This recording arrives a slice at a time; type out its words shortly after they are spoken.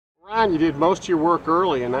Ryan, you did most of your work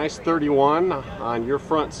early, a nice 31 on your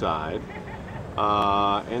front side.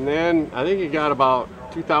 And then I think you got about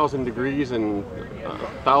 2,000 degrees and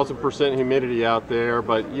 1,000% humidity out there,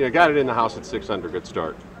 but you got it in the house at 6 under. Good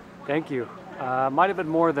start. Thank you. Might have been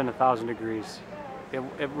more than 1,000 degrees.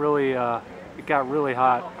 It really it got really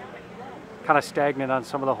hot. Kind of stagnant on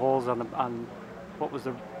some of the holes on what was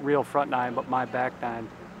the real front nine, but my back nine.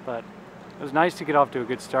 But it was nice to get off to a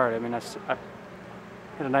good start. I mean, I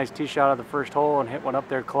hit a nice tee shot at the first hole and hit one up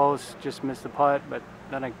there close. Just missed the putt, but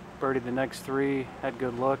then I birdied the next three. Had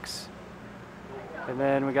good looks, and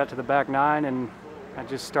then we got to the back nine, and I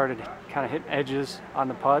just started kind of hitting edges on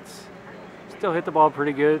the putts. Still hit the ball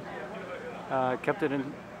pretty good. Kept it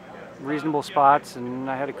in reasonable spots, and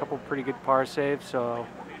I had a couple pretty good par saves, so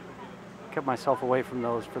kept myself away from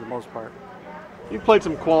those for the most part. You've played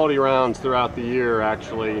some quality rounds throughout the year,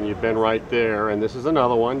 actually, and you've been right there, and this is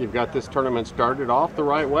another one. You've got this tournament started off the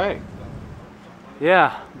right way.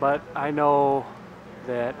 Yeah, but I know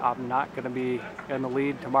that I'm not going to be in the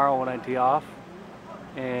lead tomorrow when I tee off,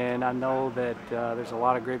 and I know that there's a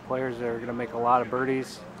lot of great players that are going to make a lot of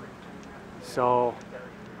birdies, so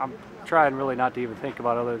I'm trying really not to even think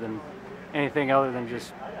about anything other than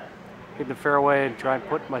just hit the fairway and try and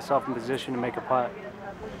put myself in position to make a putt.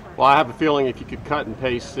 Well, I have a feeling if you could cut and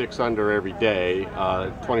pace 6 under every day,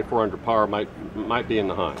 24 under par might be in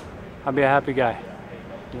the hunt. I'd be a happy guy.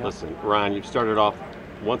 Yeah. Listen, Ryan, you've started off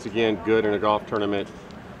once again good in a golf tournament.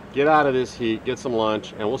 Get out of this heat, get some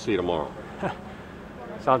lunch, and we'll see you tomorrow.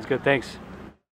 Sounds good. Thanks.